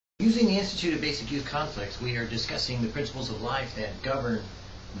Using the Institute of Basic Youth Conflicts, we are discussing the principles of life that govern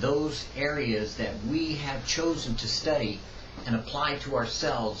those areas that we have chosen to study and apply to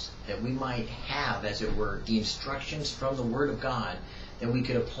ourselves, that we might have, as it were, the instructions from the Word of God that we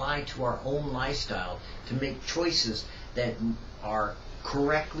could apply to our own lifestyle to make choices that are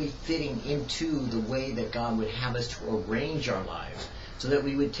correctly fitting into the way that God would have us to arrange our lives, so that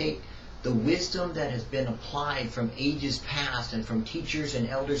we would take the wisdom that has been applied from ages past and from teachers and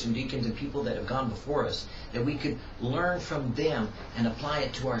elders and deacons and people that have gone before us, that we could learn from them and apply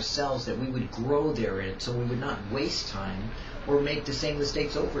it to ourselves, that we would grow therein, so we would not waste time or make the same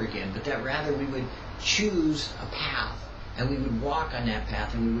mistakes over again, but that rather we would choose a path and we would walk on that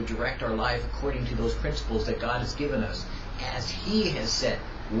path and we would direct our life according to those principles that God has given us, as He has set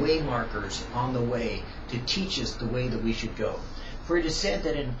way markers on the way to teach us the way that we should go. For it is said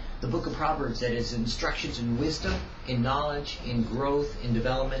that in the book of Proverbs that is instructions in wisdom, in knowledge, in growth, in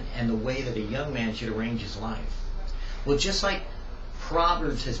development, and the way that a young man should arrange his life. Well, just like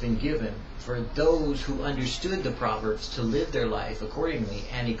Proverbs has been given for those who understood the Proverbs to live their life accordingly,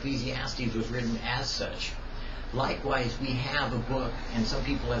 and Ecclesiastes was written as such, likewise we have a book, and some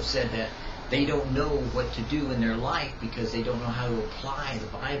people have said that they don't know what to do in their life because they don't know how to apply the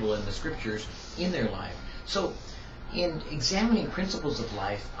Bible and the Scriptures in their life. So, in examining Principles of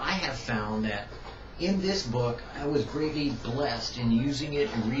Life, I have found that in this book, I was greatly blessed in using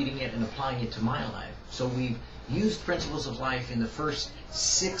it and reading it and applying it to my life. So we've used Principles of Life in the first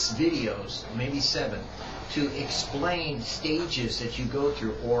 6 videos, maybe 7, to explain stages that you go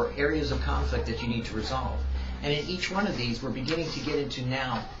through or areas of conflict that you need to resolve. And in each one of these, we're beginning to get into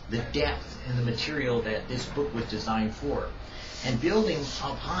now the depth and the material that this book was designed for. And building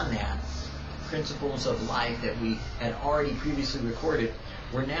upon that, Principles of Life that we had already previously recorded,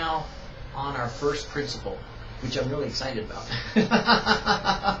 we're now on our first principle, which I'm really excited about.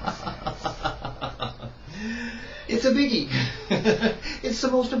 It's a biggie. It's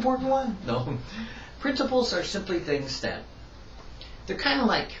the most important one. No. Principles are simply things that, they're kind of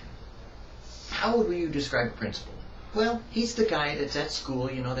like, how would you describe a principal? Well, he's the guy that's at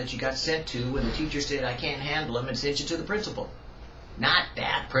school, you know, that you got sent to when the teacher said, I can't handle him, and sent you to the principal. Not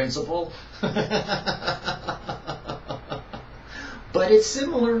that principle. But it's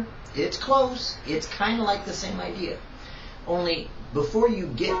similar. It's close. It's kind of like the same idea. Only before you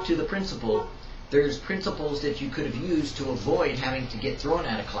get to the principle, there's principles that you could have used to avoid having to get thrown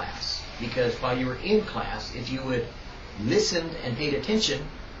out of class. Because while you were in class, if you would listened and paid attention,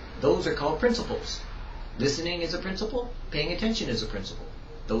 those are called principles. Listening is a principle. Paying attention is a principle.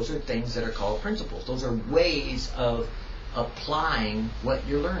 Those are things that are called principles. Those are ways of applying what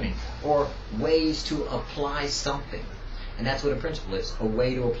you're learning, or ways to apply something. And that's what a principle is, a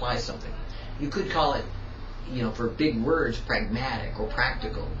way to apply something. You could call it, you know, for big words, pragmatic or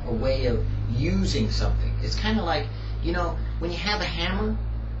practical, a way of using something. It's kind of like, you know, when you have a hammer,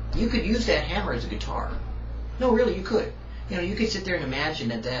 you could use that hammer as a guitar. No, really, you could. You know, you could sit there and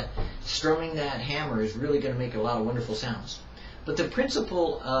imagine that strumming that hammer is really going to make a lot of wonderful sounds. But the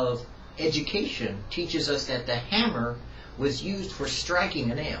principle of education teaches us that the hammer was used for striking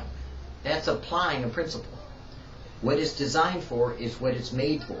a nail. That's applying a principle. What it's designed for is what it's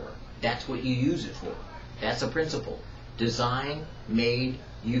made for. That's what you use it for. That's a principle. Design, made,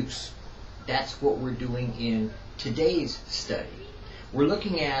 use. That's what we're doing in today's study. We're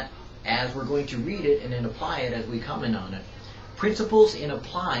looking at, as we're going to read it and then apply it as we comment on it, principles in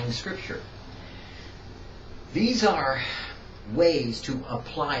applying Scripture. These are ways to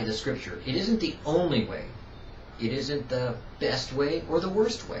apply the Scripture. It isn't the only way. It isn't the best way or the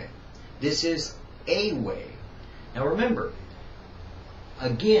worst way. This is a way. Now remember,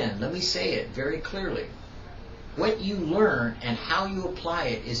 again, let me say it very clearly. What you learn and how you apply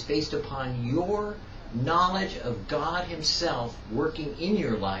it is based upon your knowledge of God Himself working in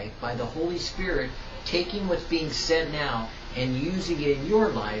your life by the Holy Spirit, taking what's being said now and using it in your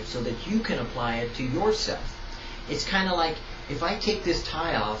life so that you can apply it to yourself. It's kind of like, if I take this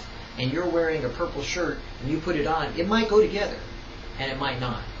tie off and you're wearing a purple shirt and you put it on, it might go together and it might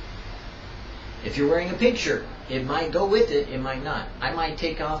not. If you're wearing a pink shirt, it might go with it, it might not. I might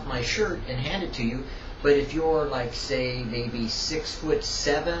take off my shirt and hand it to you, but if you're like, say, maybe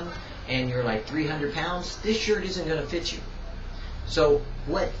 6'7" and you're like 300 pounds, this shirt isn't going to fit you. So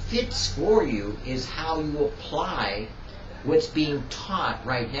what fits for you is how you apply what's being taught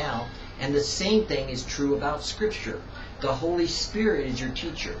right now, and the same thing is true about Scripture. The Holy Spirit is your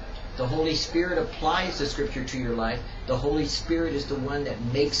teacher. The Holy Spirit applies the Scripture to your life. The Holy Spirit is the one that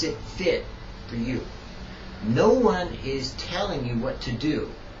makes it fit for you. No one is telling you what to do.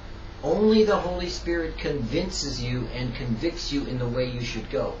 Only the Holy Spirit convinces you and convicts you in the way you should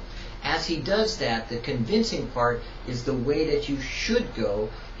go. As He does that, the convincing part is the way that you should go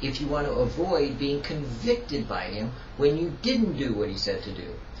if you want to avoid being convicted by Him when you didn't do what He said to do.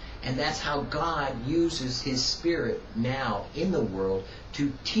 And that's how God uses His Spirit now in the world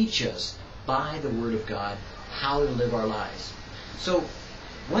to teach us by the Word of God how to live our lives. So,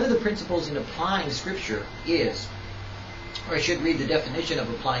 one of the principles in applying Scripture is, or I should read the definition of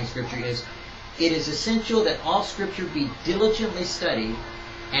applying Scripture is, it is essential that all Scripture be diligently studied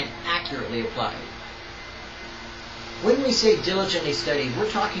and accurately applied. When we say diligently studied, we're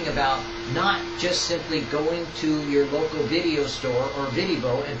talking about not just simply going to your local video store or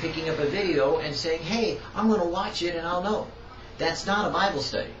Vidivo and picking up a video and saying, hey, I'm going to watch it and I'll know. That's not a Bible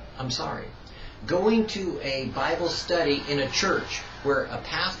study. I'm sorry. Going to a Bible study in a church where a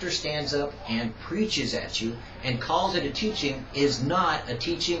pastor stands up and preaches at you and calls it a teaching is not a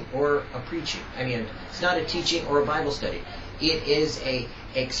teaching or a preaching. I mean, it's not a teaching or a Bible study. It is a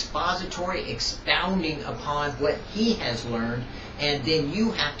expository, expounding upon what he has learned, and then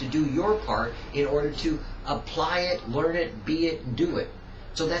you have to do your part in order to apply it, learn it, be it, and do it.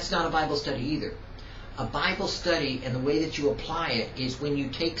 So that's not a Bible study either. A Bible study and the way that you apply it is when you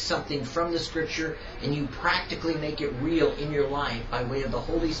take something from the Scripture and you practically make it real in your life by way of the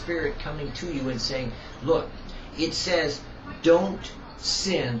Holy Spirit coming to you and saying, look, it says, don't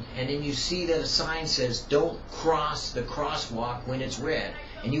sin, and then you see that a sign says, don't cross the crosswalk when it's red,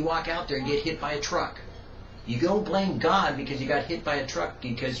 and you walk out there and get hit by a truck. You don't blame God because you got hit by a truck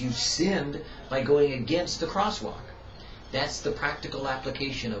because you sinned by going against the crosswalk. That's the practical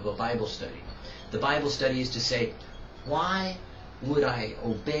application of a Bible study. The Bible study is to say, why would I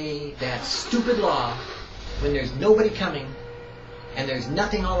obey that stupid law when there's nobody coming and there's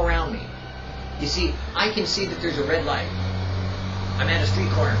nothing all around me? You see, I can see that there's a red light. I'm at a street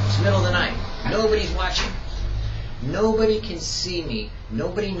corner. It's the middle of the night. Nobody's watching. Nobody can see me.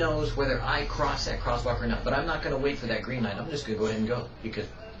 Nobody knows whether I cross that crosswalk or not. But I'm not going to wait for that green light. I'm just going to go ahead and go. Because,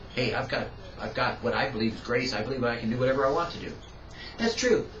 hey, I've got what I believe is grace. I believe I can do whatever I want to do. That's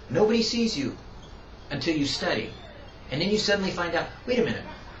true. Nobody sees you until you study. And then you suddenly find out, wait a minute.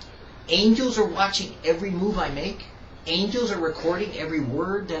 Angels are watching every move I make. Angels are recording every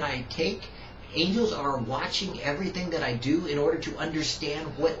word that I take. Angels are watching everything that I do in order to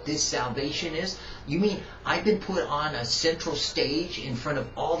understand what this salvation is. You mean I've been put on a central stage in front of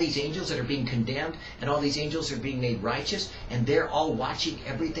all these angels that are being condemned, and all these angels are being made righteous, and they're all watching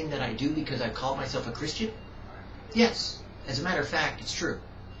everything that I do because I call myself a Christian? Yes. As a matter of fact, it's true.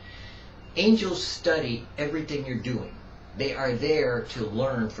 Angels study everything you're doing. They are there to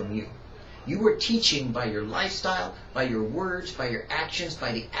learn from you. You are teaching by your lifestyle, by your words, by your actions,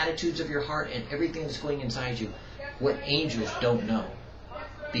 by the attitudes of your heart, and everything that's going inside you, what angels don't know.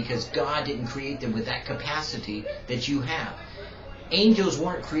 Because God didn't create them with that capacity that you have. Angels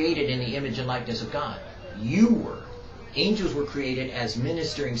weren't created in the image and likeness of God. You were. Angels were created as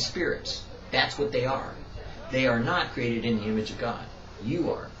ministering spirits. That's what they are. They are not created in the image of God.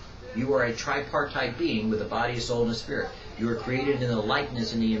 You are. You are a tripartite being with a body, a soul, and a spirit. You are created in the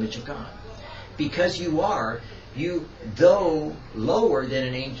likeness and the image of God. Because you are, you, though lower than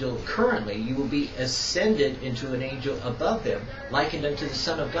an angel currently, you will be ascended into an angel above them, likened unto the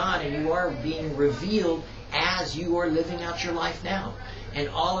Son of God, and you are being revealed as you are living out your life now. And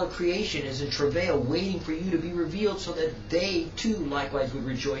all of creation is in travail, waiting for you to be revealed so that they too likewise would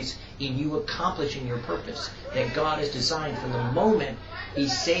rejoice in you accomplishing your purpose that God has designed from the moment He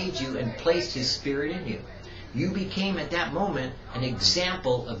saved you and placed His Spirit in you. You became at that moment an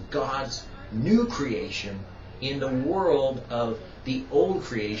example of God's new creation in the world of the old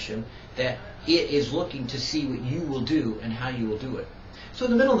creation, that it is looking to see what you will do and how you will do it. So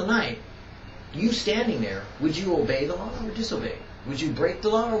in the middle of the night, you standing there, would you obey the law or disobey? Would you break the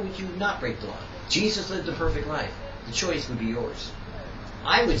law or would you not break the law? Jesus lived a perfect life. The choice would be yours.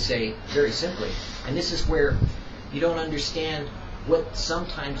 I would say, very simply, and this is where you don't understand what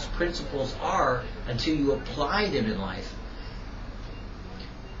sometimes principles are until you apply them in life.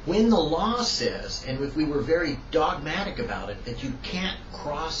 When the law says, and if we were very dogmatic about it, that you can't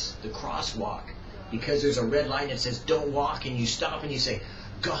cross the crosswalk because there's a red light that says don't walk, and you stop and you say,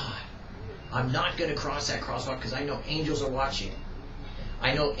 God, I'm not going to cross that crosswalk because I know angels are watching.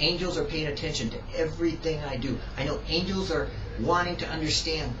 I know angels are paying attention to everything I do. I know angels are wanting to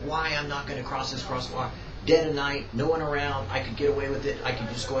understand why I'm not going to cross this crosswalk. Dead of night, no one around, I could get away with it, I could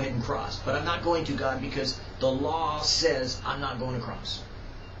just go ahead and cross. But I'm not going to, God, because the law says I'm not going to cross.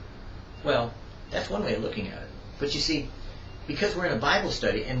 Well, that's one way of looking at it. But you see, because we're in a Bible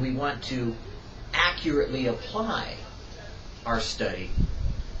study and we want to accurately apply our study,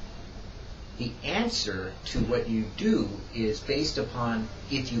 the answer to what you do is based upon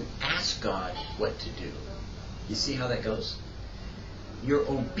if you ask God what to do. You see how that goes? Your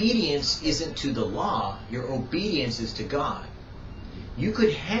obedience isn't to the law. Your obedience is to God. You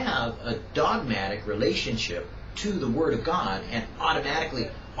could have a dogmatic relationship to the Word of God and automatically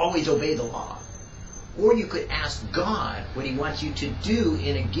always obey the law. Or you could ask God what He wants you to do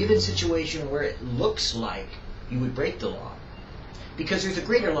in a given situation where it looks like you would break the law. Because there's a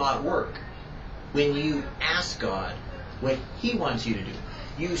greater law at work when you ask God what He wants you to do.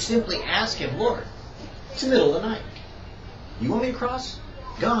 You simply ask Him, Lord, it's the middle of the night. You want me to cross?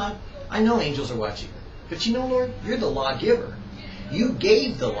 God, I know angels are watching. But you know, Lord, you're the lawgiver. You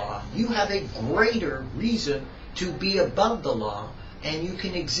gave the law. You have a greater reason to be above the law, and you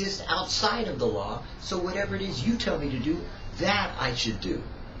can exist outside of the law. So whatever it is you tell me to do, that I should do.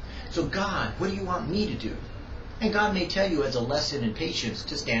 So God, what do you want me to do? And God may tell you as a lesson in patience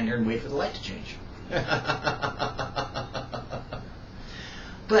to stand there and wait for the light to change.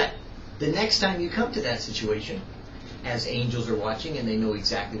 But the next time you come to that situation, as angels are watching and they know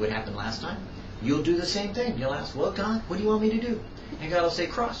exactly what happened last time, you'll do the same thing. You'll ask, well, God, what do you want me to do? And God will say,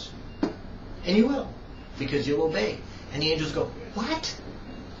 cross. And you will, because you'll obey. And the angels go, what?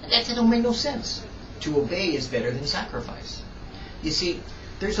 That don't make no sense. To obey is better than sacrifice. You see,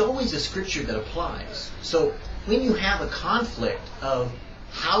 there's always a scripture that applies. So when you have a conflict of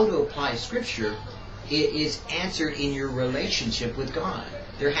how to apply scripture, it is answered in your relationship with God.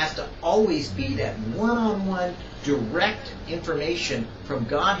 There has to always be that one-on-one direct information from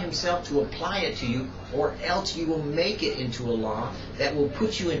God Himself to apply it to you, or else you will make it into a law that will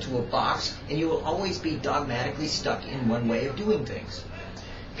put you into a box, and you will always be dogmatically stuck in one way of doing things.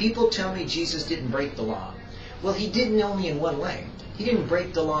 People tell me Jesus didn't break the law. Well, He didn't only in one way. He didn't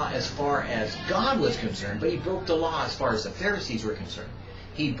break the law as far as God was concerned, but He broke the law as far as the Pharisees were concerned.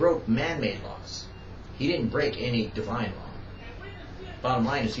 He broke man-made laws. He didn't break any divine law. Bottom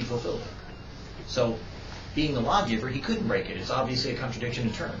line is He fulfilled it. So, being the lawgiver, He couldn't break it. It's obviously a contradiction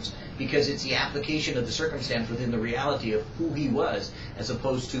in terms, because it's the application of the circumstance within the reality of who He was as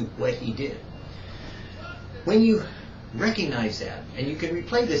opposed to what He did. When you recognize that, and you can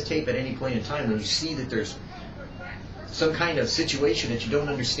replay this tape at any point in time when you see that there's some kind of situation that you don't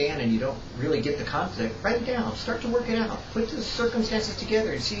understand and you don't really get the conflict, write it down. Start to work it out. Put the circumstances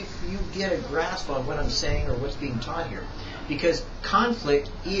together and see if you get a grasp on what I'm saying or what's being taught here. Because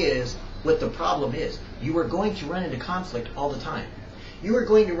conflict is what the problem is. You are going to run into conflict all the time. You are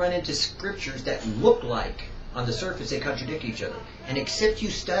going to run into scriptures that look like, on the surface, they contradict each other. And except you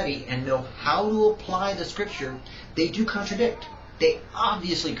study and know how to apply the scripture, they do contradict. They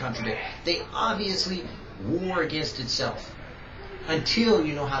obviously contradict. They obviously war against itself until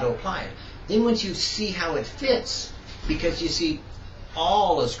you know how to apply it. Then once you see how it fits, because you see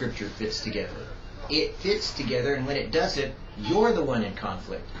all of Scripture fits together. It fits together, and when it doesn't, you're the one in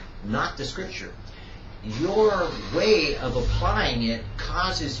conflict, not the Scripture. Your way of applying it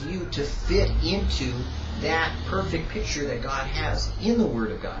causes you to fit into that perfect picture that God has in the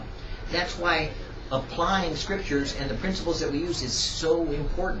Word of God. That's why applying scriptures and the principles that we use is so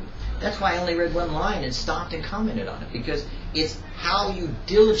important. That's why I only read one line and stopped and commented on it, because it's how you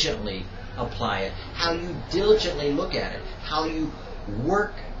diligently apply it, how you diligently look at it, how you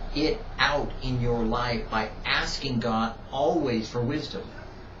work it out in your life by asking God always for wisdom.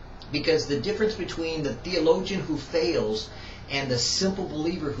 Because the difference between the theologian who fails and the simple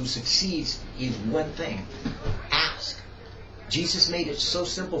believer who succeeds is one thing: ask. Jesus made it so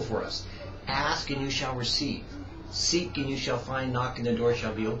simple for us. Ask and you shall receive. Seek and you shall find. Knock and the door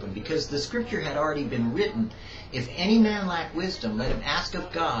shall be opened. Because the scripture had already been written. If any man lack wisdom, let him ask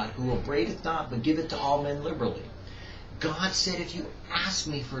of God, who upbraideth not, but giveth to all men liberally. God said, if you ask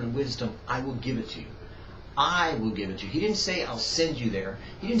me for wisdom, I will give it to you. I will give it to you. He didn't say, I'll send you there.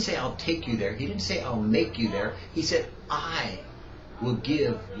 He didn't say, I'll take you there. He didn't say, I'll make you there. He said, I will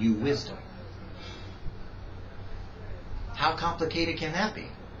give you wisdom. How complicated can that be?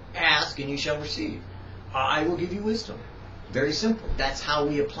 Ask and you shall receive. I will give you wisdom. Very simple. That's how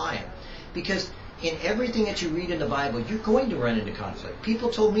we apply it. Because in everything that you read in the Bible, you're going to run into conflict. People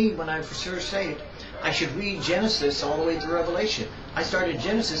told me when I was first saved, I should read Genesis all the way through Revelation. I started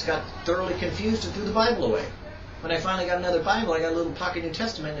Genesis, got thoroughly confused, and threw the Bible away. When I finally got another Bible, I got a little pocket New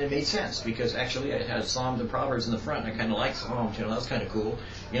Testament, and it made sense. Because actually it had Psalms and Proverbs in the front, and I kind of liked Psalms. That was kind of cool.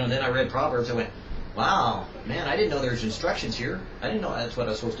 Then I read Proverbs, I went, wow, man, I didn't know there was instructions here. I didn't know that's what I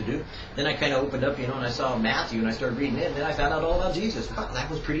was supposed to do. Then I kind of opened up, and I saw Matthew, and I started reading it, and then I found out all about Jesus. Wow, that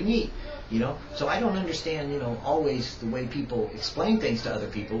was pretty neat, So I don't understand, always the way people explain things to other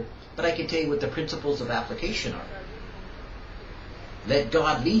people, but I can tell you what the principles of application are. Let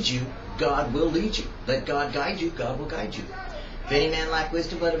God lead you. God will lead you. Let God guide you, God will guide you. If any man lack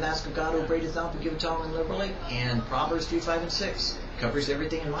wisdom, let him ask of God, who upbraideth not, but giveth to all men liberally. And Proverbs 3:5 and 6 covers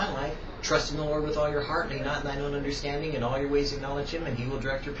everything in my life. Trust in the Lord with all your heart, lean not in thine own understanding. In all your ways acknowledge him, and he will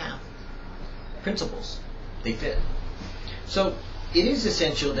direct your path. Principles, they fit. So it is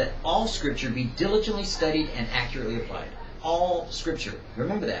essential that all Scripture be diligently studied and accurately applied. All Scripture.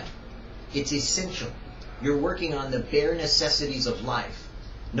 Remember that. It's essential. You're working on the bare necessities of life.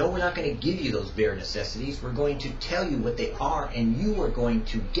 No, we're not going to give you those bare necessities. We're going to tell you what they are, and you are going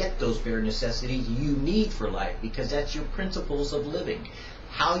to get those bare necessities you need for life, because that's your principles of living.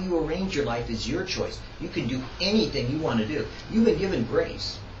 How you arrange your life is your choice. You can do anything you want to do. You've been given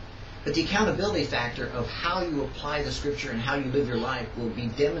grace. But the accountability factor of how you apply the Scripture and how you live your life will be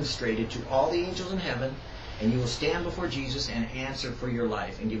demonstrated to all the angels in heaven, and you will stand before Jesus and answer for your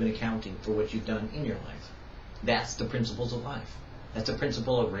life and give an accounting for what you've done in your life. That's the principles of life. That's a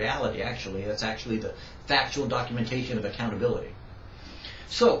principle of reality, actually. That's actually the factual documentation of accountability.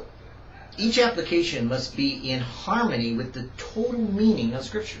 So, each application must be in harmony with the total meaning of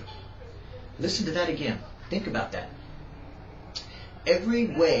Scripture. Listen to that again. Think about that. Every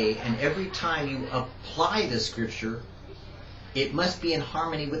way and every time you apply the Scripture, it must be in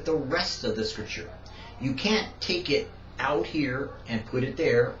harmony with the rest of the Scripture. You can't take it out here and put it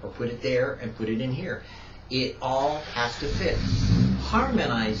there, or put it there and put it in here. It all has to fit.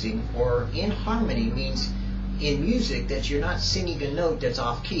 Harmonizing or in harmony means in music that you're not singing a note that's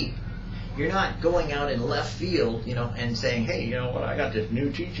off key. You're not going out in left field, and saying, hey, you know what, I got this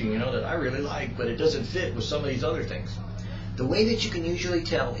new teaching, that I really like, but it doesn't fit with some of these other things. The way that you can usually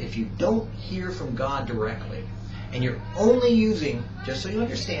tell if you don't hear from God directly, and you're only using, just so you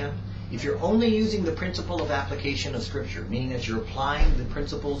understand, if you're only using the principle of application of Scripture, meaning that you're applying the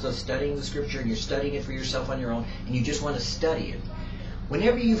principles of studying the Scripture and you're studying it for yourself on your own, and you just want to study it,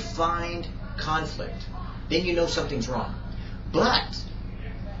 whenever you find conflict, then you know something's wrong. But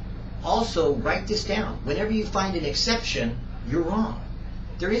also write this down. Whenever you find an exception, you're wrong.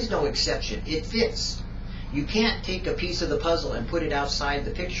 There is no exception. It fits. You can't take a piece of the puzzle and put it outside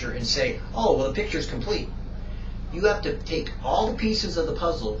the picture and say, oh, well, the picture's complete. You have to take all the pieces of the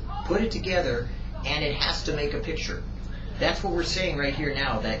puzzle, put it together, and it has to make a picture. That's what we're saying right here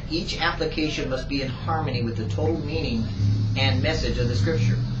now, that each application must be in harmony with the total meaning and message of the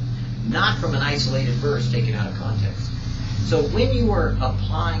Scripture, not from an isolated verse taken out of context. So when you are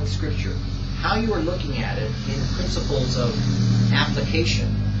applying Scripture, how you are looking at it in principles of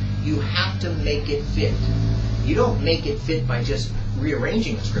application, you have to make it fit. You don't make it fit by just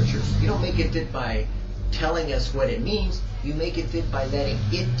rearranging the Scriptures. You don't make it fit by telling us what it means. You make it fit by letting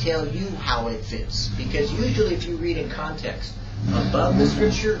it tell you how it fits. Because usually if you read in context, above the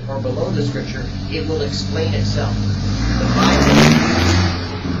Scripture or below the Scripture, it will explain itself. The Bible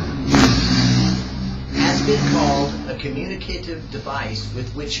has been called a communicative device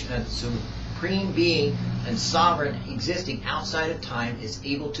with which a supreme being and sovereign existing outside of time is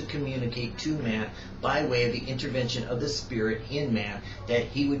able to communicate to man by way of the intervention of the Spirit in man, that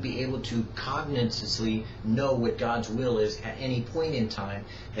he would be able to cognitively know what God's will is at any point in time,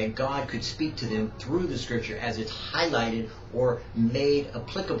 that God could speak to them through the Scripture as it's highlighted or made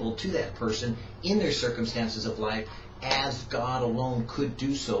applicable to that person in their circumstances of life, as God alone could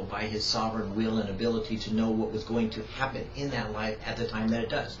do so by his sovereign will and ability to know what was going to happen in that life at the time that it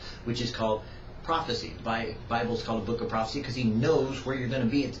does, which is called prophecy. The Bible is called a book of prophecy because he knows where you're going to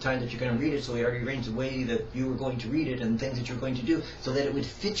be at the time that you're going to read it, so he already arranged the way that you were going to read it and the things that you're going to do so that it would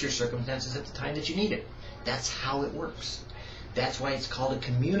fit your circumstances at the time that you need it. That's how it works. That's why it's called a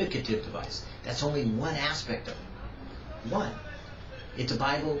communicative device. That's only one aspect of it. One. It's a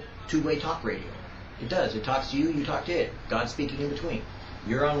Bible two-way talk radio. It does. It talks to you, you talk to it. God's speaking in between.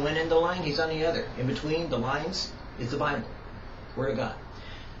 You're on one end of the line, he's on the other. In between the lines is the Bible, Word of God.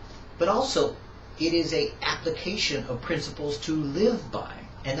 But also, it is an application of principles to live by.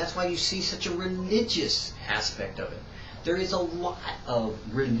 And that's why you see such a religious aspect of it. There is a lot of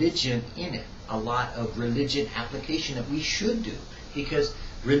religion in it. A lot of religion application that we should do. Because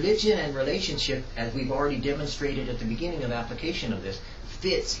religion and relationship, as we've already demonstrated at the beginning of application of this,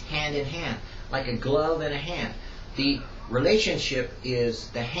 fits hand in hand, like a glove and a hand. The relationship is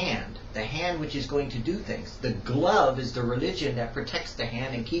the hand which is going to do things. The glove is the religion that protects the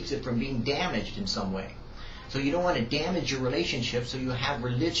hand and keeps it from being damaged in some way. So you don't want to damage your relationship, so you have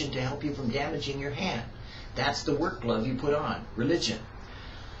religion to help you from damaging your hand. That's the work glove you put on, religion.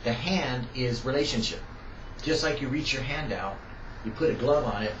 The hand is relationship. Just like you reach your hand out, you put a glove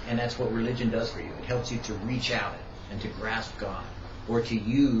on it, and that's what religion does for you. It helps you to reach out and to grasp God, or to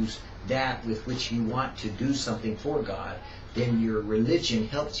use that with which you want to do something for God, then your religion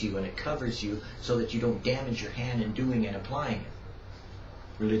helps you and it covers you so that you don't damage your hand in doing and applying it.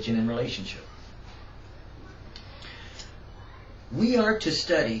 Religion and relationship. We are to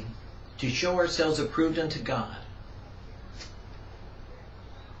study to show ourselves approved unto God.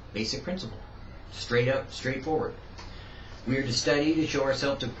 Basic principle. Straight up, straightforward. We are to study to show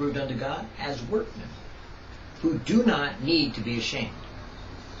ourselves approved unto God as workmen who do not need to be ashamed,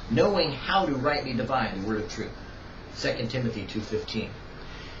 knowing how to rightly divide the word of truth. 2 Timothy 2:15.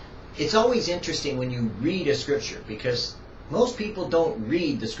 It's always interesting when you read a scripture, because most people don't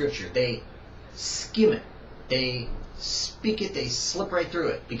read the scripture. They skim it. They speak it. They slip right through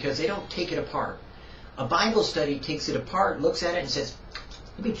it because they don't take it apart. A Bible study takes it apart, looks at it, and says,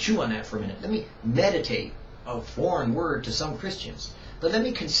 let me chew on that for a minute. Let me meditate, a foreign word to some Christians. But let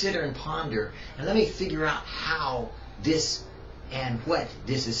me consider and ponder, and let me figure out how this and what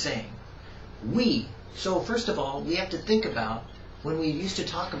this is saying. So first of all, we have to think about, when we used to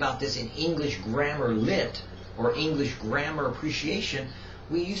talk about this in English grammar lit, or English grammar appreciation,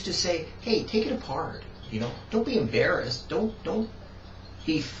 we used to say, hey, take it apart. Don't be embarrassed. Don't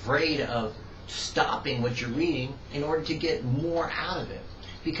be afraid of stopping what you're reading in order to get more out of it.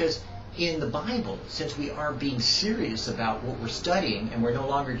 Because in the Bible, since we are being serious about what we're studying, and we're no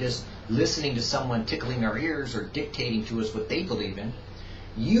longer just listening to someone tickling our ears or dictating to us what they believe in,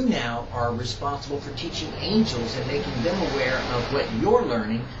 you now are responsible for teaching angels and making them aware of what you're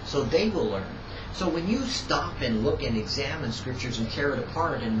learning so they will learn. So when you stop and look and examine scriptures and tear it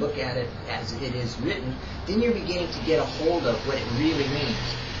apart and look at it as it is written, then you're beginning to get a hold of what it really means.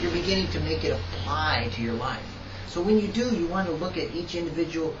 You're beginning to make it apply to your life. So when you do, you want to look at each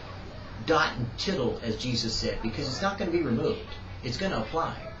individual dot and tittle, as Jesus said, because it's not going to be removed. It's going to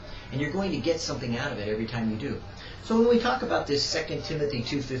apply. And you're going to get something out of it every time you do. So when we talk about this 2 Timothy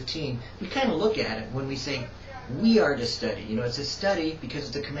 2:15, we kind of look at it when we say, we are to study. It's a study because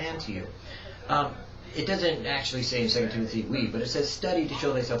it's a command to you. It doesn't actually say in 2 Timothy we, but it says study to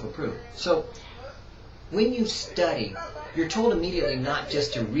show thyself approved. So when you study, you're told immediately not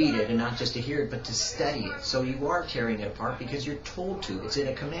just to read it and not just to hear it, but to study it. So you are tearing it apart because you're told to. It's in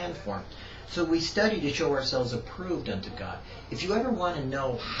a command form. So we study to show ourselves approved unto God. If you ever want to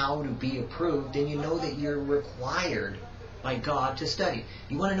know how to be approved, then you know that you're required by God to study.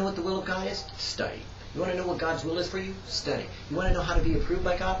 You want to know what the will of God is? Study. You want to know what God's will is for you? Study. You want to know how to be approved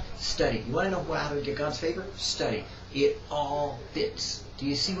by God? Study. You want to know how to get God's favor? Study. It all fits. Do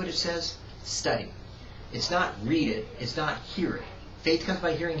you see what it says? Study. It's not read it. It's not hear it. Faith comes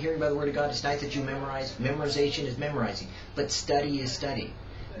by hearing, hearing by the word of God. It's nice that you memorize. Memorization is memorizing. But study is study.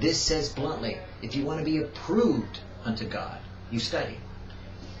 This says bluntly, if you want to be approved unto God, you study.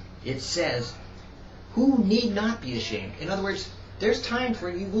 It says, who need not be ashamed. In other words, there's time for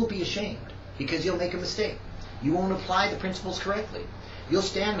you will be ashamed because you'll make a mistake. You won't apply the principles correctly. You'll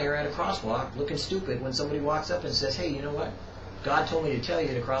stand there at a crosswalk looking stupid when somebody walks up and says, hey, you know what? God told me to tell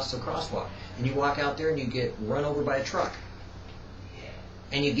you to cross the crosswalk. And you walk out there and you get run over by a truck.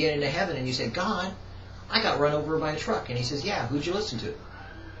 And you get into heaven and you say, God, I got run over by a truck. And he says, yeah, who'd you listen to?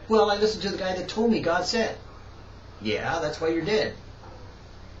 Well, I listened to the guy that told me God said. Yeah, that's why you're dead.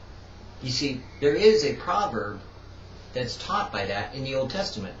 You see, there is a proverb that's taught by that in the Old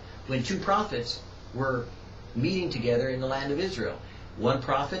Testament. When two prophets were meeting together in the land of Israel. One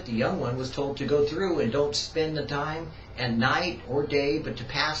prophet, the young one, was told to go through and don't spend the time at night or day, but to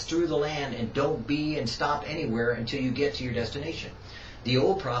pass through the land and don't be and stop anywhere until you get to your destination. The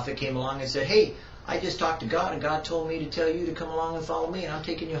old prophet came along and said, hey, I just talked to God and God told me to tell you to come along and follow me and I'm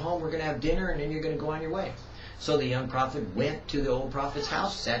taking you home, we're going to have dinner and then you're going to go on your way. So the young prophet went to the old prophet's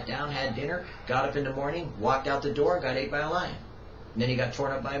house, sat down, had dinner, got up in the morning, walked out the door, got ate by a lion. And then he got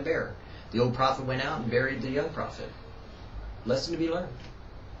torn up by a bear. The old prophet went out and buried the young prophet. Lesson to be learned.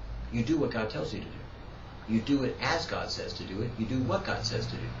 You do what God tells you to do. You do it as God says to do it. You do what God says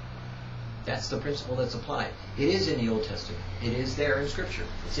to do. That's the principle that's applied. It is in the Old Testament. It is there in Scripture.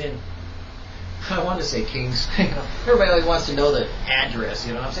 It's in, I want to say Kings. Everybody always wants to know the address.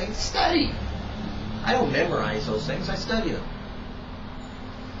 I'm saying study. I don't memorize those things. I study them.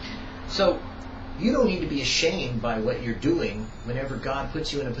 So you don't need to be ashamed by what you're doing whenever God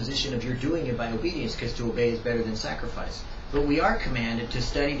puts you in a position of you're doing it by obedience, because to obey is better than sacrifice. But we are commanded to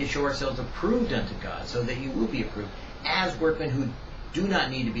study to show ourselves approved unto God, so that you will be approved as workmen who do not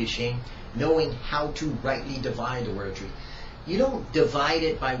need to be ashamed, knowing how to rightly divide the word of truth. You don't divide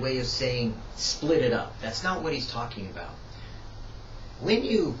it by way of saying split it up. That's not what he's talking about.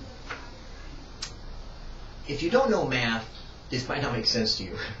 If you don't know math, this might not make sense to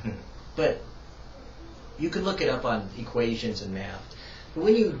you. But you can look it up on equations and math. But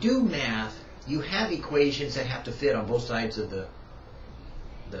when you do math, you have equations that have to fit on both sides of the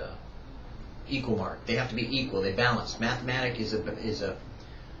equal mark. They have to be equal. They balance. Math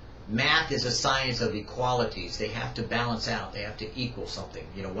is a science of equalities. They have to balance out. They have to equal something.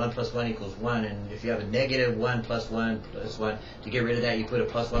 1 plus 1 equals 1, and if you have a negative 1 plus 1 plus 1, to get rid of that, you put a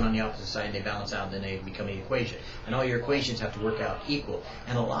plus 1 on the opposite side, and they balance out, and then they become an equation. And all your equations have to work out equal.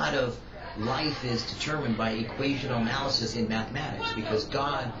 And a lot of life is determined by equational analysis in mathematics, because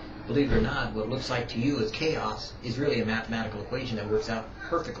God, believe it or not, what looks like to you as chaos is really a mathematical equation that works out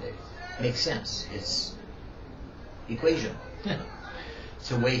perfectly. Makes sense. It's equation. It's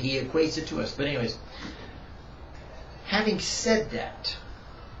the way he equates it to us. But anyways, having said that,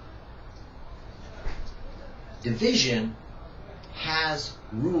 division has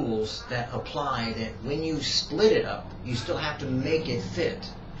rules that apply that when you split it up, you still have to make it fit.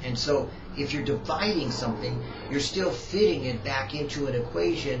 And so if you're dividing something, you're still fitting it back into an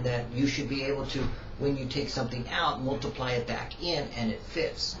equation that you should be able to, when you take something out, multiply it back in, and it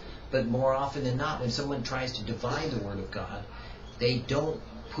fits. But more often than not, when someone tries to divide the Word of God, they don't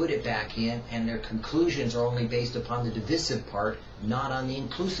put it back in, and their conclusions are only based upon the divisive part, not on the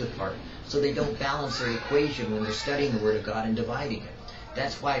inclusive part. So they don't balance their equation when they're studying the Word of God and dividing it.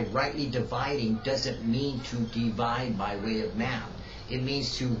 That's why rightly dividing doesn't mean to divide by way of math. It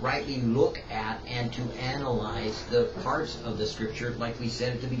means to rightly look at and to analyze the parts of the Scripture, like we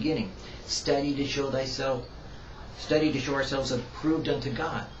said at the beginning. Study to show ourselves approved unto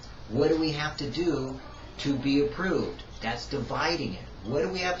God. What do we have to do to be approved? That's dividing it. What do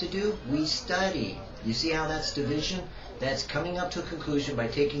we have to do? We study. You see how that's division? That's coming up to a conclusion by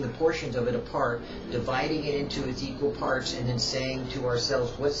taking the portions of it apart, dividing it into its equal parts, and then saying to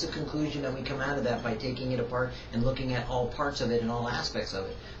ourselves, what's the conclusion that we come out of that by taking it apart and looking at all parts of it and all aspects of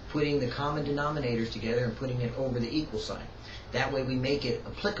it, putting the common denominators together and putting it over the equal sign. That way we make it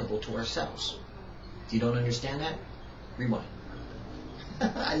applicable to ourselves. If you don't understand that, rewind.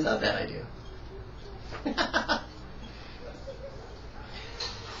 I love that idea.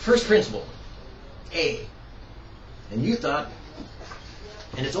 First principle, A. And you thought,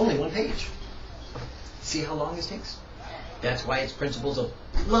 and it's only one page. See how long this takes? That's why it's principles of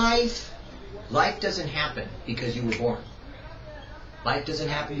life. Life doesn't happen because you were born. Life doesn't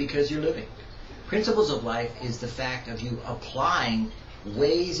happen because you're living. Principles of life is the fact of you applying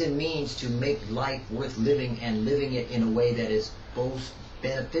ways and means to make life worth living, and living it in a way that is both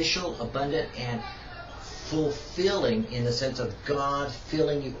beneficial, abundant, and fulfilling, in the sense of God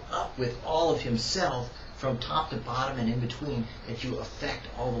filling you up with all of Himself from top to bottom and in between, that you affect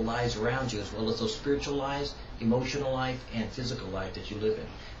all the lives around you, as well as those spiritual lives, emotional life, and physical life that you live in.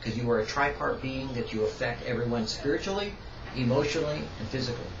 Because you are a tripart being that you affect everyone spiritually, emotionally, and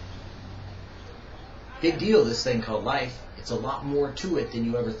physically. Big deal, this thing called life. It's a lot more to it than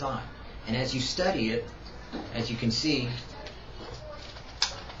you ever thought. And as you study it, as you can see,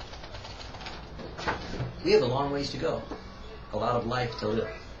 we have a long ways to go. A lot of life to live.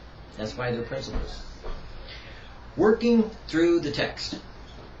 That's why they're principles. Working through the text.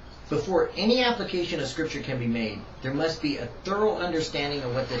 Before any application of Scripture can be made, there must be a thorough understanding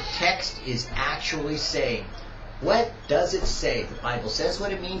of what the text is actually saying. What does it say? The Bible says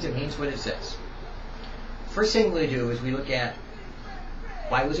what it means what it says. First thing we do is we look at,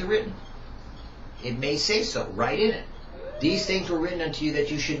 why was it written? It may say so right in it. These things were written unto you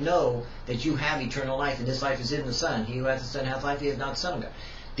that you should know that you have eternal life, and this life is in the Son. He who hath the Son hath life, he is not the Son of God.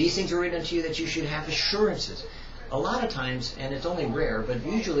 These things were written unto you that you should have assurances. A lot of times, and it's only rare, but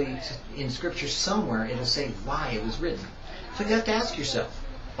usually in Scripture somewhere it'll say why it was written. So you have to ask yourself,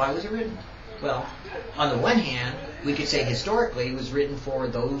 why was it written? Well, on the one hand, we could say historically it was written for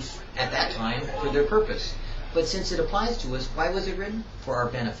those at that time for their purpose. But since it applies to us, why was it written? For our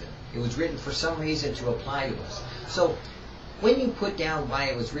benefit. It was written for some reason to apply to us. So when you put down why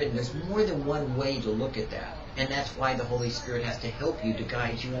it was written, there's more than one way to look at that. And that's why the Holy Spirit has to help you, to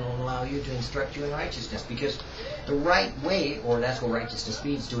guide you, and allow you to instruct you in righteousness. Because the right way, or that's what righteousness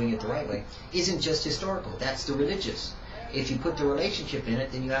means, doing it the right way, isn't just historical. That's the religious. If you put the relationship in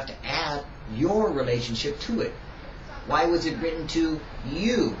it, then you have to add your relationship to it. Why was it written to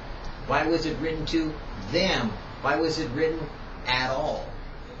you? Why was it written to them? Why was it written at all?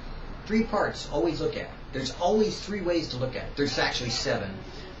 3 parts, always look at. There's always 3 ways to look at it. There's actually 7.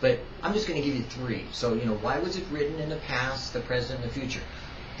 But I'm just going to give you 3. So, why was it written in the past, the present, and the future?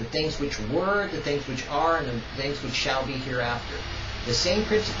 The things which were, the things which are, and the things which shall be hereafter. The same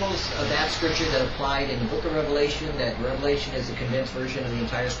principles of that scripture that applied in the book of Revelation, that Revelation is a condensed version of the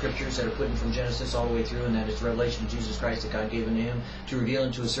entire scriptures that are put in from Genesis all the way through, and that it's revelation of Jesus Christ that God gave unto him to reveal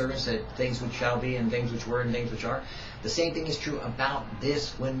unto his servants that things which shall be and things which were and things which are. The same thing is true about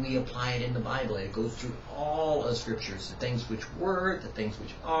this when we apply it in the Bible. It goes through all of scriptures, the things which were, the things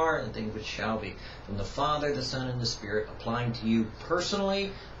which are, and the things which shall be. From the Father, the Son, and the Spirit, applying to you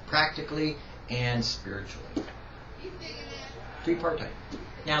personally, practically, and spiritually. Three-part type.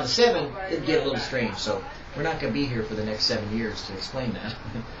 Now the 7, it'd get a little strange, so we're not going to be here for the next 7 years to explain that.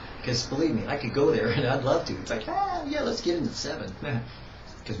 Because believe me, I could go there and I'd love to. It's like, yeah, let's get into the 7.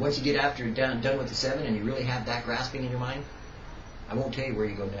 Because once you get done with the 7 and you really have that grasping in your mind, I won't tell you where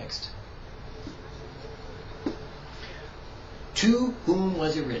you go next. To whom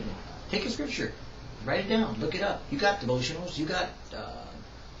was it written? Take a scripture, write it down, look it up. You got devotionals, you got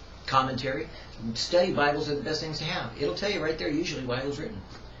commentary. Study Bibles are the best things to have. It'll tell you right there usually why it was written.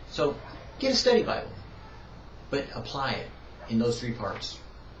 So get a study Bible, but apply it in those 3 parts.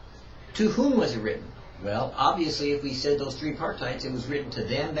 To whom was it written? Well, obviously if we said those 3 part types, it was written to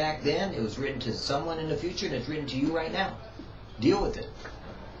them back then, it was written to someone in the future, and it's written to you right now. Deal with it.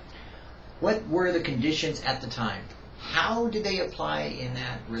 What were the conditions at the time? How did they apply in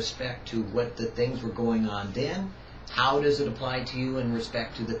that respect to what the things were going on then? How does it apply to you in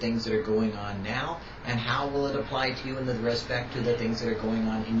respect to the things that are going on now? And how will it apply to you in the respect to the things that are going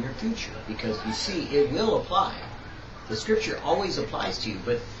on in your future? Because you see, it will apply. The scripture always applies to you,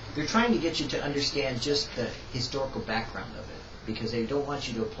 but they're trying to get you to understand just the historical background of it. Because they don't want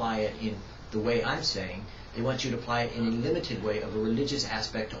you to apply it in the way I'm saying. They want you to apply it in a limited way of a religious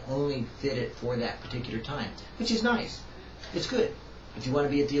aspect to only fit it for that particular time. Which is nice. It's good. If you want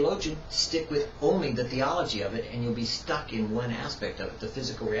to be a theologian, stick with only the theology of it, and you'll be stuck in one aspect of it, the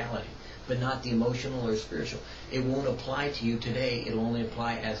physical reality, but not the emotional or spiritual. It won't apply to you today. It'll only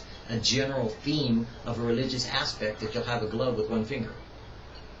apply as a general theme of a religious aspect that you'll have a glove with 1 finger.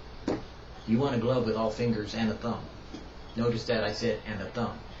 You want a glove with all fingers and a thumb. Notice that I said and a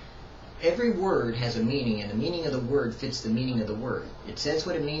thumb. Every word has a meaning, and the meaning of the word fits the meaning of the word. It says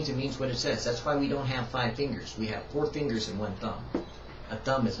what it means what it says. That's why we don't have 5 fingers. We have 4 fingers and 1 thumb. A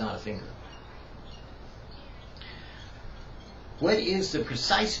thumb is not a finger. What is the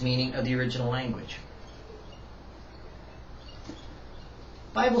precise meaning of the original language?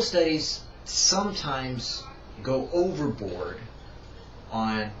 Bible studies sometimes go overboard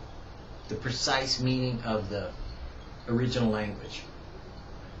on the precise meaning of the original language.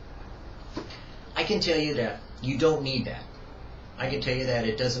 I can tell you that you don't need that. I can tell you that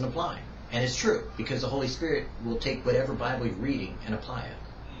it doesn't apply. And it's true, because the Holy Spirit will take whatever Bible you're reading and apply it.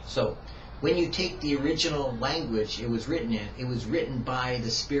 So, when you take the original language it was written in, it was written by the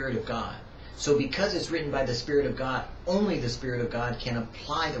Spirit of God. So because it's written by the Spirit of God, only the Spirit of God can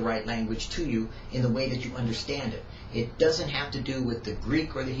apply the right language to you in the way that you understand it. It doesn't have to do with the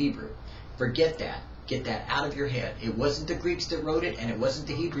Greek or the Hebrew. Forget that. Get that out of your head. It wasn't the Greeks that wrote it, and it wasn't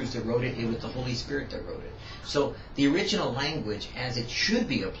the Hebrews that wrote it. It was the Holy Spirit that wrote it. So the original language, as it should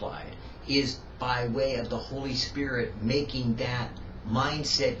be applied, is by way of the Holy Spirit making that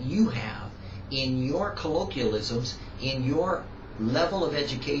mindset you have in your colloquialisms, in your level of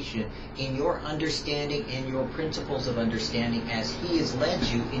education, in your understanding and your principles of understanding as He has led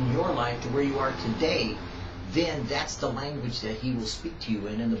you in your life to where you are today. Then that's the language that He will speak to you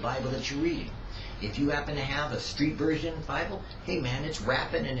in the Bible that you're reading. If you happen to have a street version Bible, hey man, it's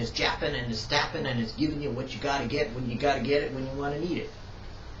rapping and it's japping and it's tapping and it's giving you what you got to get when you got to get it when you want to need it.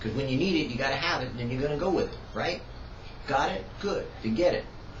 Because when you need it, you got to have it, and then you're going to go with it, right? Got it? Good. Then get it.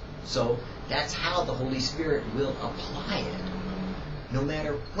 So that's how the Holy Spirit will apply it. No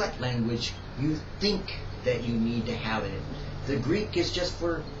matter what language you think that you need to have it in. The Greek is just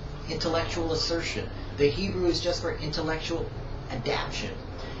for intellectual assertion. The Hebrew is just for intellectual adaptation.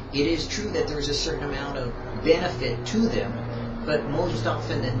 It is true that there's a certain amount of benefit to them, but most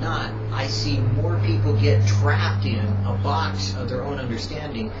often than not, I see more people get trapped in a box of their own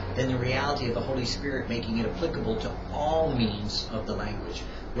understanding than the reality of the Holy Spirit making it applicable to all means of the language.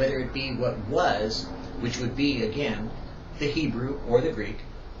 Whether it be what was, which would be, again, the Hebrew or the Greek,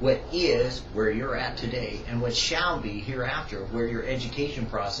 what is where you're at today, and what shall be hereafter, where your education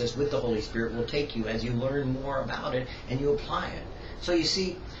process with the Holy Spirit will take you as you learn more about it and you apply it. So you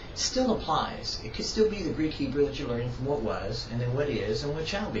see, it still applies. It could still be the Greek Hebrew that you're learning from what was, and then what is, and what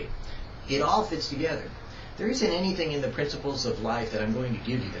shall be. It all fits together. There isn't anything in the principles of life that I'm going to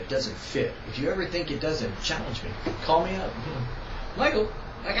give you that doesn't fit. If you ever think it doesn't, challenge me. Call me up. Michael,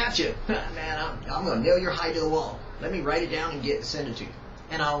 I got you. Man, I'm going to nail your high to the wall. Let me write it down and send it to you.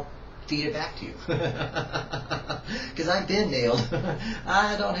 And I'll feed it back to you. Because I've been nailed.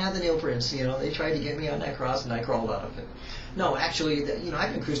 I don't have the nail prints. You know, they tried to get me on that cross and I crawled out of it. No, actually, you know,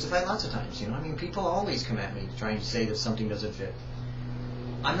 I've been crucified lots of times. You know, I mean, people always come at me trying to say that something doesn't fit.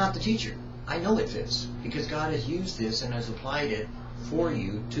 I'm not the teacher. I know it fits because God has used this and has applied it for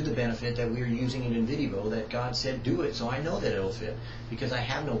you to the benefit that we're using it in video, that God said do it. So I know that it'll fit because I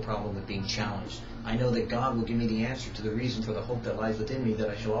have no problem with being challenged. I know that God will give me the answer to the reason for the hope that lies within me, that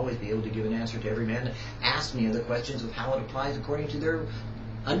I shall always be able to give an answer to every man that asks me the questions of how it applies according to their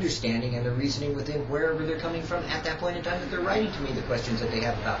understanding and their reasoning within wherever they're coming from at that point in time that they're writing to me the questions that they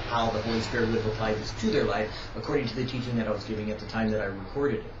have about how the Holy Spirit would apply this to their life according to the teaching that I was giving at the time that I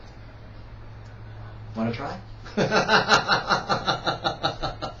recorded it. Want to try?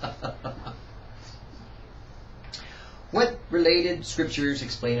 What related scriptures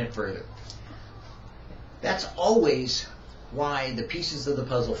explain it further? That's always why the pieces of the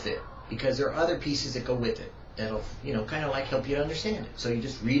puzzle fit, because there are other pieces that go with it that'll, you know, kind of like help you to understand it. So you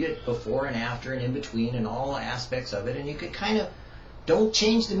just read it before and after and in between and all aspects of it, and you could kind of don't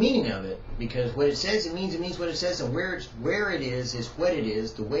change the meaning of it, because what it says, it means what it says, and where it is what it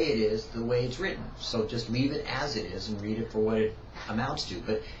is, the way it's written. So just leave it as it is and read it for what it amounts to.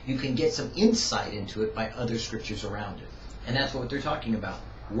 But you can get some insight into it by other scriptures around it. And that's what they're talking about,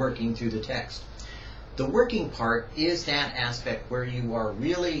 working through the text. The working part is that aspect where you are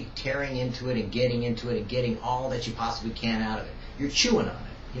really tearing into it and getting all that you possibly can out of it. You're chewing on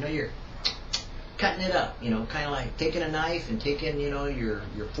it. You know, you're cutting it up, you know, kind of like taking a knife and taking, you know, your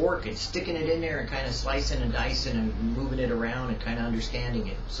fork and sticking it in there and kind of slicing and dicing and moving it around and kind of understanding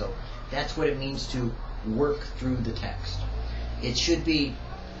it. So that's what it means to work through the text. It should be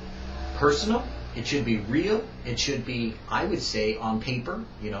personal. It should be real. It should be, I would say, on paper,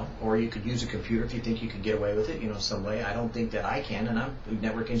 you know, or you could use a computer if you think you could get away with it, you know, some way. I don't think that I can, and I'm a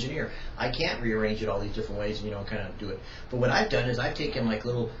network engineer. I can't rearrange it all these different ways and, you know, kind of do it. But what I've done is I've taken like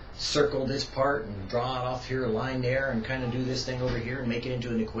little circle this part and draw it off here, a line there, and kind of do this thing over here and make it into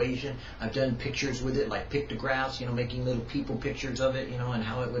an equation. I've done pictures with it, like pictographs, you know, making little people pictures of it, you know, and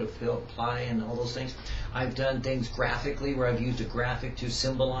how it would apply and all those things. I've done things graphically where I've used a graphic to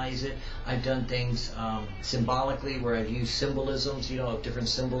symbolize it. I've done things symbolically where I've used symbolisms, you know, of different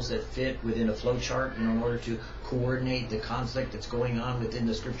symbols that fit within a flow chart, you know, in order to coordinate the conflict that's going on within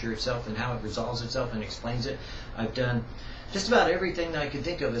the scripture itself and how it resolves itself and explains it. I've done just about everything that I can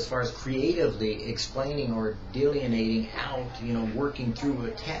think of as far as creatively explaining or delineating out, you know, working through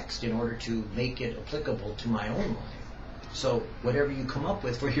a text in order to make it applicable to my own life. So whatever you come up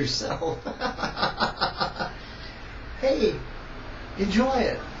with for yourself, hey, enjoy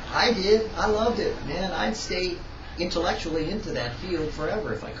it. I did. I loved it. Man, I'd stay intellectually into that field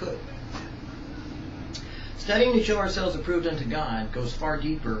forever if I could. Studying to show ourselves approved unto God goes far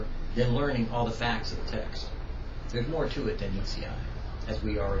deeper than learning all the facts of the text. There's more to it than meets the eye, as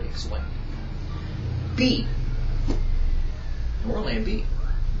we already explained. B. We're only at B.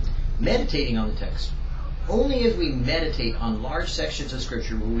 Meditating on the text. Only as we meditate on large sections of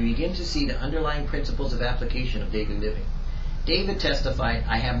Scripture will we begin to see the underlying principles of application of daily living. David testified,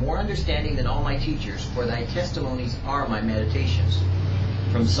 I have more understanding than all my teachers, for thy testimonies are my meditations.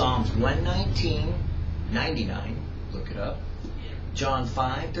 From Psalms 119:99, look it up. John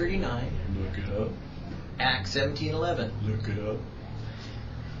 5:39, look it up. Acts 17:11, look it up.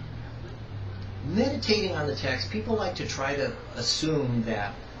 Meditating on the text, people like to try to assume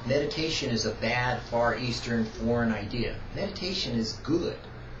that meditation is a bad, Far Eastern, foreign idea. Meditation is good.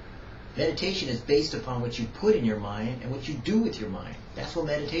 Meditation is based upon what you put in your mind and what you do with your mind. That's what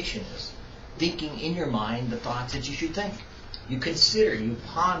meditation is. Thinking in your mind the thoughts that you should think. You consider, you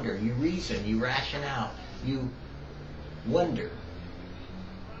ponder, you reason, you ration out, you wonder.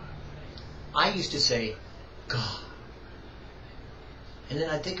 I used to say, God. And then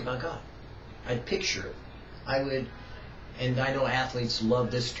I'd think about God. I'd picture it. I would, and I know athletes love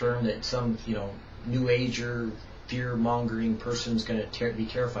this term that some, you know, New Ager, fear-mongering person's going to be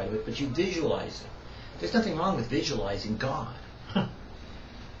terrified of it, but you visualize it. There's nothing wrong with visualizing God.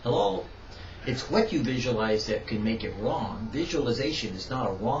 Hello? It's what you visualize that can make it wrong. Visualization is not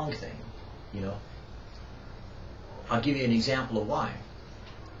a wrong thing, you know. I'll give you an example of why.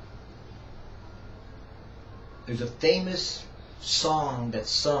 There's a famous song that's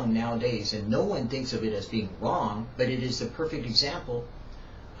sung nowadays, and no one thinks of it as being wrong, but it is the perfect example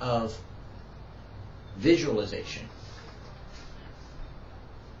of visualization.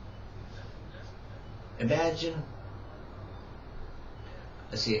 Imagine,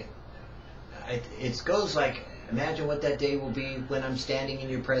 let's see, it goes like, imagine what that day will be when I'm standing in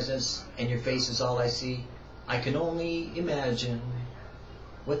your presence and your face is all I see. I can only imagine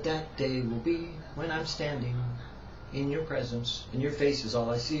what that day will be when I'm standing in your presence. In your face is all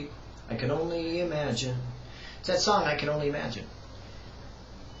I see. I can only imagine. It's that song, I Can Only Imagine.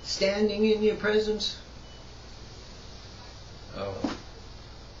 Standing in your presence. Oh,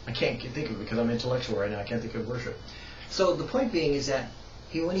 I can't think of it because I'm intellectual right now. I can't think of worship. So the point being is that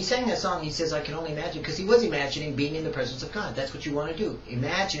when he sang that song, he says, I can only imagine, because he was imagining being in the presence of God. That's what you want to do.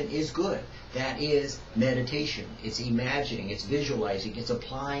 Imagine is good. That is meditation. It's imagining. It's visualizing. It's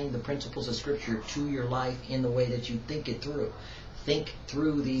applying the principles of Scripture to your life in the way that you think it through. Think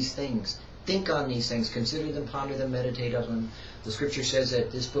through these things. Think on these things. Consider them, ponder them, meditate on them. The Scripture says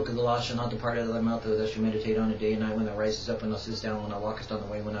that this book of the law shall not depart out of thy mouth, but thou shalt meditate on it day and night, when thou risest up, when thou sittest down, when thou walkest on the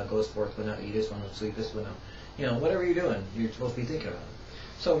way, when thou goest forth, when thou eatest, when thou sleepest, when thou, whatever you're doing, you're supposed to be thinking about it.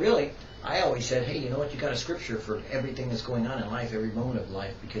 So really, I always said, hey, you know what, you got a scripture for everything that's going on in life, every moment of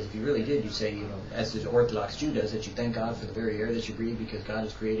life, because if you really did, you'd say, as the Orthodox Jew does, that you thank God for the very air that you breathe, because God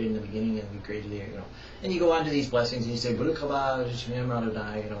has created in the beginning, and we created the air, And you go on to these blessings, and you say, blessed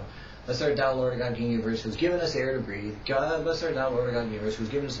art thou, Lord God, King of the universe, who's given us air to breathe. God, blessed art thou, Lord God, King of the universe, who's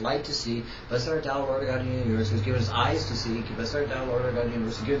given us light to see. Blessed art thou, Lord God, King of the universe, who's given us eyes to see. Blessed art thou, Lord God, King of the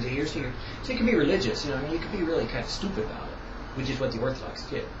universe, who's given us ears to hear. So you can be religious, you can be really kind of stupid about it, which is what the Orthodox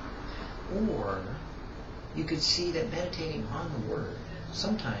did. Or you could see that meditating on the Word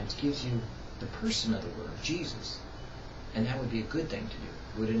sometimes gives you the person of the Word, Jesus. And that would be a good thing to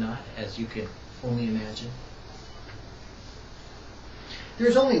do, would it not, as you can only imagine?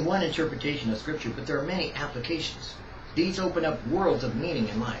 There's only one interpretation of Scripture, but there are many applications. These open up worlds of meaning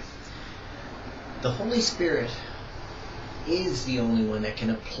in life. The Holy Spirit is the only one that can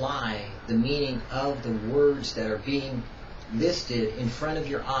apply the meaning of the words that are being listed in front of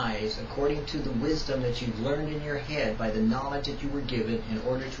your eyes according to the wisdom that you've learned in your head by the knowledge that you were given in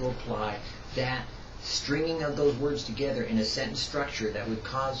order to apply that stringing of those words together in a sentence structure that would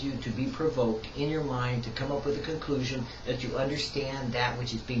cause you to be provoked in your mind to come up with a conclusion that you understand that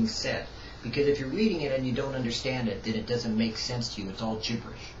which is being said. Because if you're reading it and you don't understand it, then it doesn't make sense to you. It's all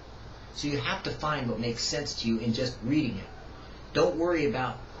gibberish. So you have to find what makes sense to you in just reading it. Don't worry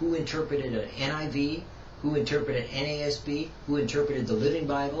about who interpreted an NIV, who interpreted NASB, who interpreted the Living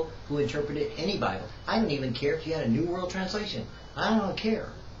Bible, who interpreted any Bible. I don't even care if you had a New World Translation. I don't care.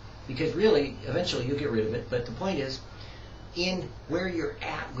 Because really, eventually you'll get rid of it. But the point is, in where you're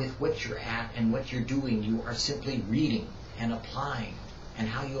at with what you're at and what you're doing, you are simply reading and applying. And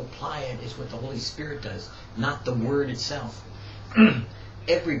how you apply it is what the Holy Spirit does, not the Word itself.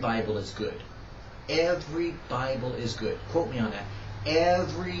 Every Bible is good. Every Bible is good. Quote me on that.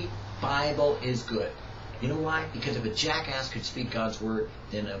 Every Bible is good. You know why? Because if a jackass could speak God's Word,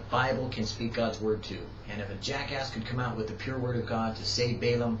 then a Bible can speak God's Word too. And if a jackass could come out with the pure Word of God to save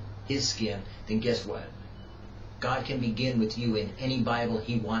Balaam his skin, then guess what? God can begin with you in any Bible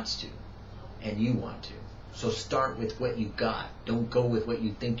He wants to. And you want to. So start with what you got. Don't go with what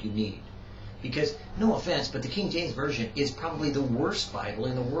you think you need. Because, no offense, but the King James Version is probably the worst Bible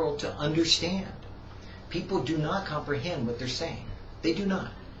in the world to understand. People do not comprehend what they're saying. They do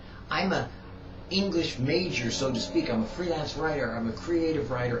not. I'm a English major, so to speak. I'm a freelance writer. I'm a creative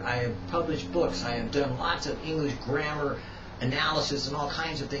writer. I have published books. I have done lots of English grammar analysis and all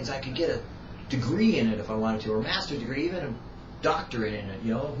kinds of things. I could get a degree in it if I wanted to, or a master's degree, even a doctorate in it.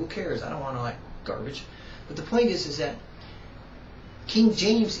 Who cares? I don't want to like garbage. But the point is that King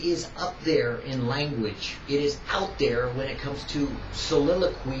James is up there in language. It is out there when it comes to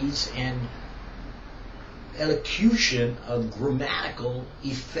soliloquies and elocution of grammatical,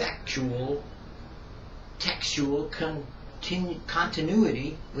 effectual, textual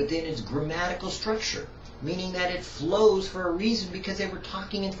continuity within its grammatical structure, meaning that it flows for a reason because they were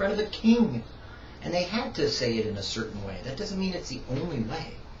talking in front of a king and they had to say it in a certain way. That doesn't mean it's the only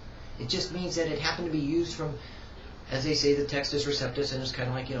way. It just means that it happened to be used from, as they say, the Textus Receptus, and it's kind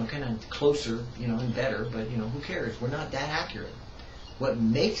of like, kind of closer, and better, but, who cares? We're not that accurate. What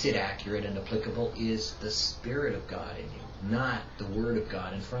makes it accurate and applicable is the Spirit of God in you, not the Word of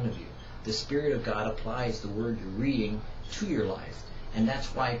God in front of you. The Spirit of God applies the Word you're reading to your life. And that's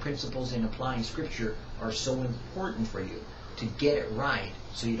why principles in applying Scripture are so important for you, to get it right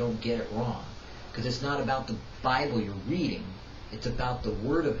so you don't get it wrong. Because it's not about the Bible you're reading. It's about the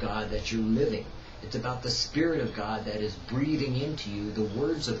Word of God that you're living. It's about the Spirit of God that is breathing into you the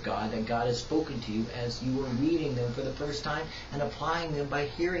words of God that God has spoken to you as you were reading them for the first time and applying them by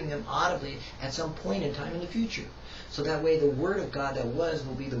hearing them audibly at some point in time in the future. So that way the Word of God that was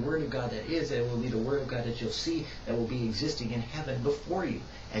will be the Word of God that is, and it will be the Word of God that you'll see that will be existing in heaven before you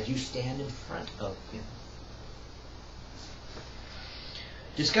as you stand in front of Him.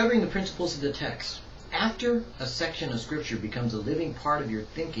 Discovering the principles of the text. After a section of Scripture becomes a living part of your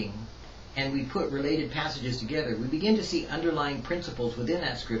thinking, and we put related passages together, we begin to see underlying principles within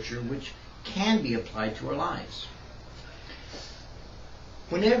that Scripture which can be applied to our lives.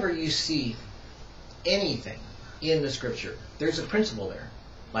 Whenever you see anything in the Scripture, there's a principle there.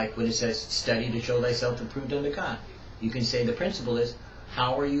 Like when it says, study to show thyself approved unto God. You can say the principle is,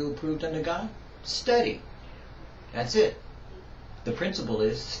 how are you approved unto God? Study. That's it. The principle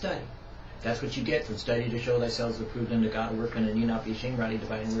is study. That's what you get from study to show thyself approved unto God, workman and you not be ashamed, rightly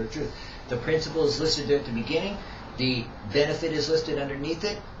dividing the word of truth. The principle is listed at the beginning. The benefit is listed underneath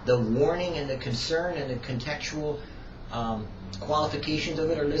it. The warning and the concern and the contextual qualifications of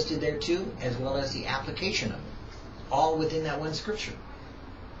it are listed there too, as well as the application of it, all within that one Scripture.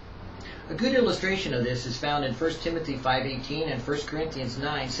 A good illustration of this is found in 1 Timothy 5:18 and 1 Corinthians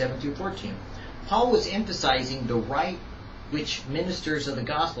 9:7-14. Paul was emphasizing the right which ministers of the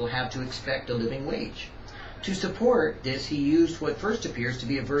gospel have to expect a living wage. To support this, he used what first appears to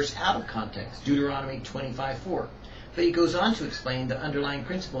be a verse out of context, Deuteronomy 25:4. But he goes on to explain the underlying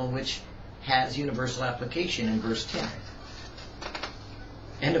principle which has universal application in verse 10.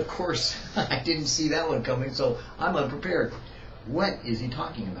 And of course, I didn't see that one coming, so I'm unprepared. What is he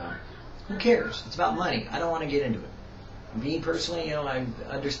talking about? Who cares? It's about money. I don't want to get into it. Me personally, I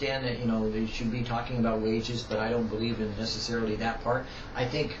understand that, they should be talking about wages, but I don't believe in necessarily that part. I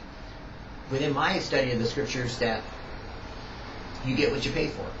think within my study of the Scriptures that you get what you pay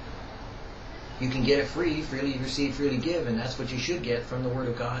for. You can get it free, freely receive, freely give, and that's what you should get from the Word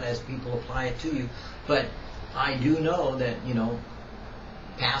of God as people apply it to you. But I do know that,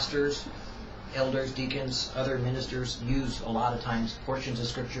 pastors, elders, deacons, other ministers use a lot of times portions of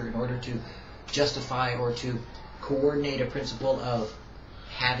Scripture in order to justify or to coordinate a principle of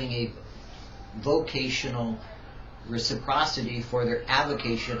having a vocational reciprocity for their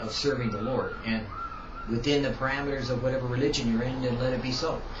avocation of serving the Lord. And within the parameters of whatever religion you're in, then let it be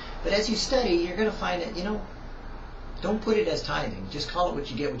so. But as you study, you're going to find that, don't put it as tithing. Just call it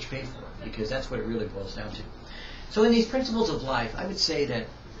what you get, what you pay for, because that's what it really boils down to. So in these principles of life, I would say that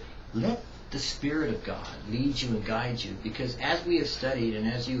let the Spirit of God lead you and guide you, because as we have studied and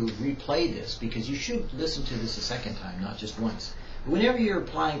as you replay this, because you should listen to this a second time, not just once. Whenever you're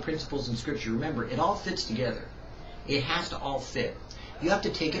applying principles in Scripture, remember, it all fits together. It has to all fit. You have to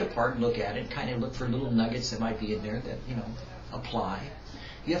take it apart and look at it, kind of look for little nuggets that might be in there that, apply.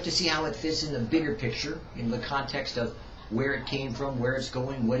 You have to see how it fits in the bigger picture, in the context of where it came from, where it's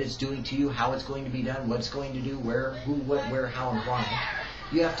going, what it's doing to you, how it's going to be done, what it's going to do, where, who, what, where, how, and why.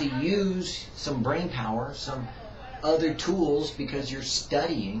 You have to use some brain power, some other tools, because you're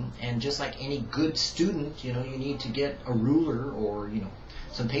studying, and just like any good student, you need to get a ruler or,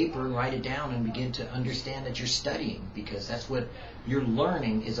 some paper and write it down and begin to understand that you're studying, because that's what you're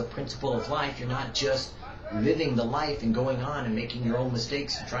learning is a principle of life. You're not just living the life and going on and making your own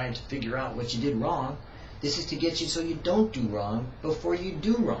mistakes and trying to figure out what you did wrong. This is to get you so you don't do wrong before you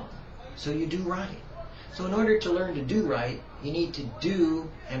do wrong, so you do right. So in order to learn to do right, you need to do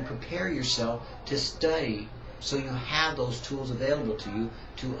and prepare yourself to study so you have those tools available to you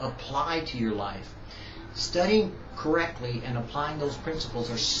to apply to your life. Studying correctly and applying those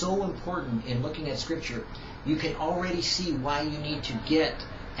principles are so important in looking at Scripture. You can already see why you need to get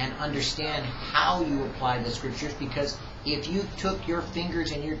and understand how you apply the Scriptures, because if you took your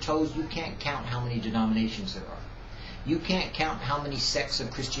fingers and your toes, you can't count how many denominations there are. You can't count how many sects of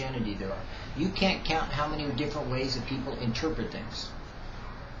Christianity there are. You can't count how many different ways that people interpret things.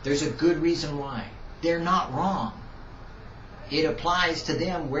 There's a good reason why. They're not wrong. It applies to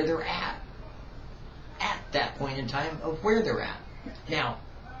them where they're at that point in time of where they're at. Now,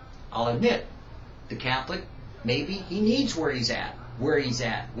 I'll admit, the Catholic, maybe he needs where he's at, what he's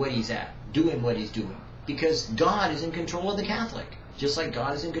at, doing what he's doing, because God is in control of the Catholic, just like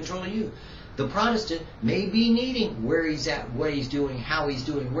God is in control of you. The Protestant may be needing where he's at, what he's doing, how he's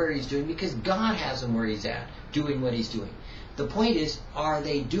doing, where he's doing, because God has him where he's at, doing what he's doing. The point is, are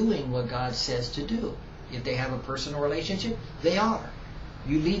they doing what God says to do? If they have a personal relationship, they are.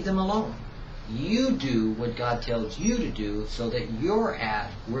 You leave them alone. You do what God tells you to do so that you're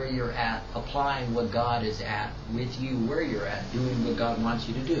at where you're at, applying what God is at with you where you're at, doing what God wants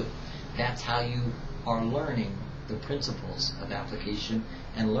you to do. That's how you are learning the principles of application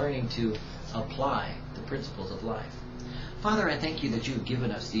and learning to apply the principles of life. Father, I thank you that you've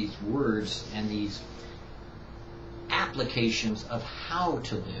given us these words and these applications of how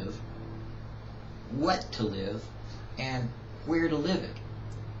to live, what to live, and where to live it.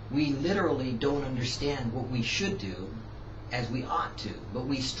 We literally don't understand what we should do as we ought to, but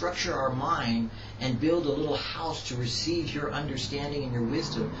we structure our mind and build a little house to receive your understanding and your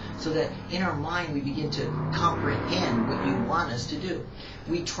wisdom, so that in our mind we begin to comprehend what you want us to do.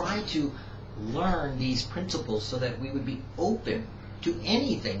 We try to learn these principles so that we would be open to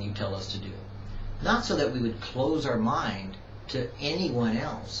anything you tell us to do. Not so that we would close our mind to anyone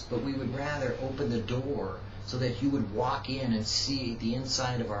else, but we would rather open the door so that you would walk in and see the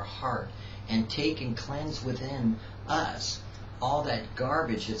inside of our heart and take and cleanse within us all that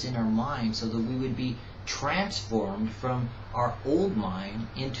garbage that's in our mind, so that we would be transformed from our old mind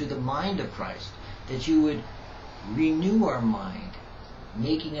into the mind of Christ. That you would renew our mind,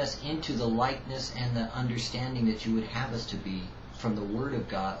 making us into the likeness and the understanding that you would have us to be from the Word of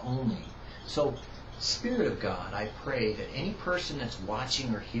God only. So, Spirit of God, I pray that any person that's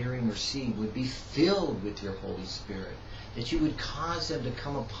watching or hearing or seeing would be filled with your Holy Spirit. That you would cause them to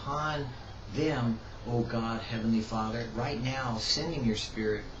come upon them, O God, Heavenly Father, right now, sending your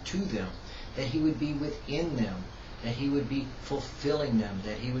Spirit to them. That He would be within them. That He would be fulfilling them.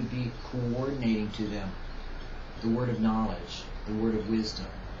 That He would be coordinating to them the word of knowledge, the word of wisdom,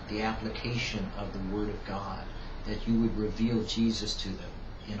 the application of the Word of God. That you would reveal Jesus to them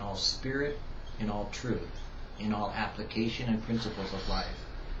in all spirit, in all truth, in all application and principles of life.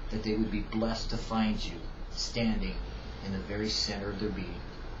 That they would be blessed to find you standing in the very center of their being.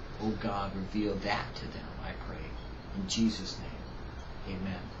 Oh God, reveal that to them, I pray. In Jesus' name,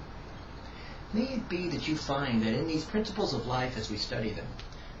 amen. May it be that you find that in these principles of life, as we study them,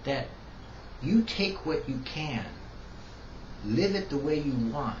 that you take what you can, live it the way you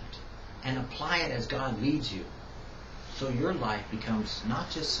want, and apply it as God leads you. So your life becomes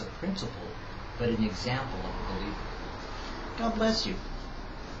not just a principle, but an example of a believer. God bless you.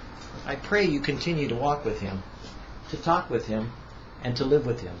 I pray you continue to walk with Him, to talk with Him, and to live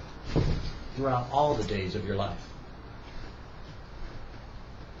with Him throughout all the days of your life.